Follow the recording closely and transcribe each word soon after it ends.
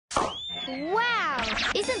Wow!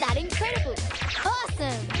 Isn't that incredible?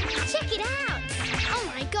 Awesome! Check it out! Oh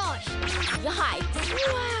my gosh! Yikes!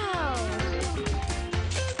 Wow!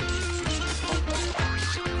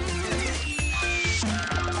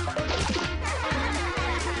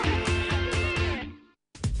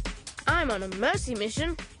 I'm on a mercy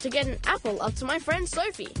mission to get an apple up to my friend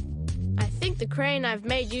Sophie. I think the crane I've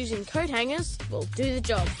made using coat hangers will do the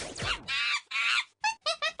job.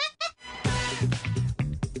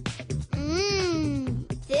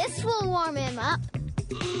 This will warm him up.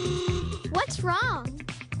 What's wrong?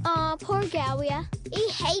 Oh, poor Gowia. He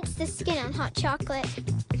hates the skin on hot chocolate.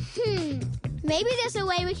 Maybe there's a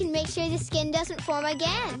way we can make sure the skin doesn't form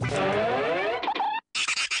again.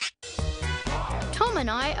 Tom and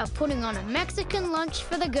I are putting on a Mexican lunch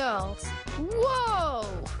for the girls. Whoa!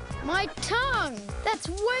 My tongue! That's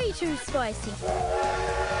way too spicy.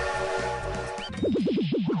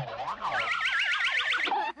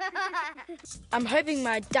 I'm hoping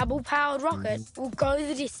my double-powered rocket will go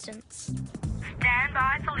the distance. Stand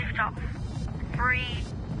by for liftoff. 3,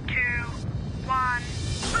 2, 1,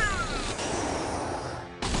 boom!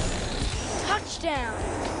 Touchdown!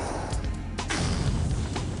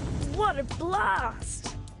 What a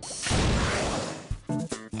blast!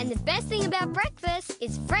 And the best thing about breakfast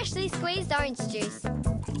is freshly squeezed orange juice.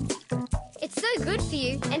 It's so good for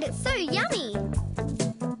you and it's so yummy.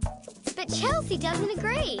 But Chelsea doesn't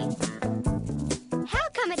agree. How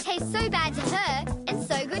come it tastes so bad to her and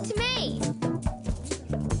so good to me?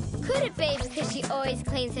 Could it be because she always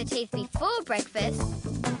cleans her teeth before breakfast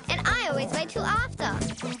and I always wait till after?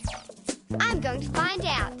 I'm going to find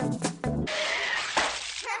out.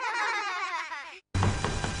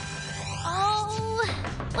 Oh,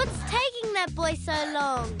 what's taking that boy so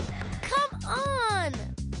long? Come on!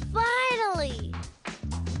 Finally!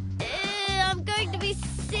 I'm going to be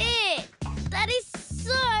sick! That is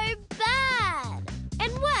so bad!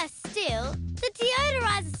 And worse still, the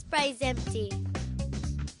deodorizer spray's empty.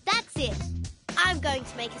 That's it. I'm going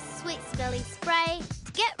to make a sweet-smelling spray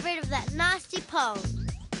to get rid of that nasty pong.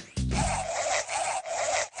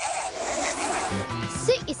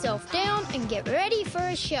 Sit yourself down and get ready for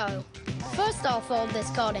a show. First I'll fold this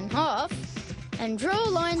card in half and draw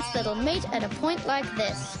lines that'll meet at a point like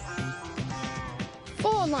this.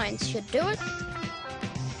 4 lines should do it.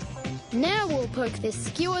 Now we'll poke this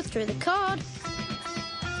skewer through the card.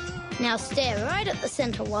 Now stare right at the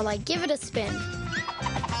center while I give it a spin.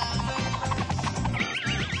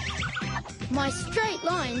 My straight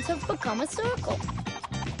lines have become a circle.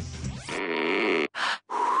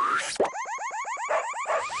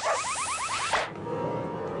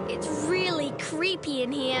 It's really creepy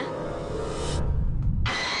in here.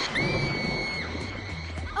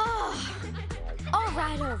 Oh, all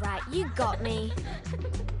right, you got me.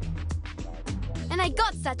 And I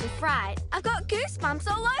got such a fright, I've got goosebumps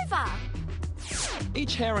all over.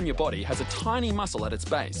 Each hair on your body has a tiny muscle at its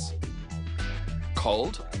base.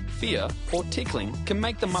 Cold, fear, or tickling can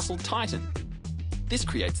make the muscle tighten. This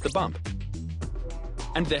creates the bump.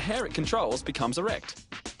 And the hair it controls becomes erect.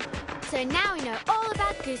 So now we know all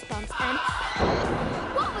about goosebumps and...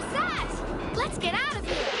 What was that? Let's get out of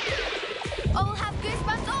here. Or we'll have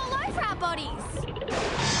goosebumps all over our bodies.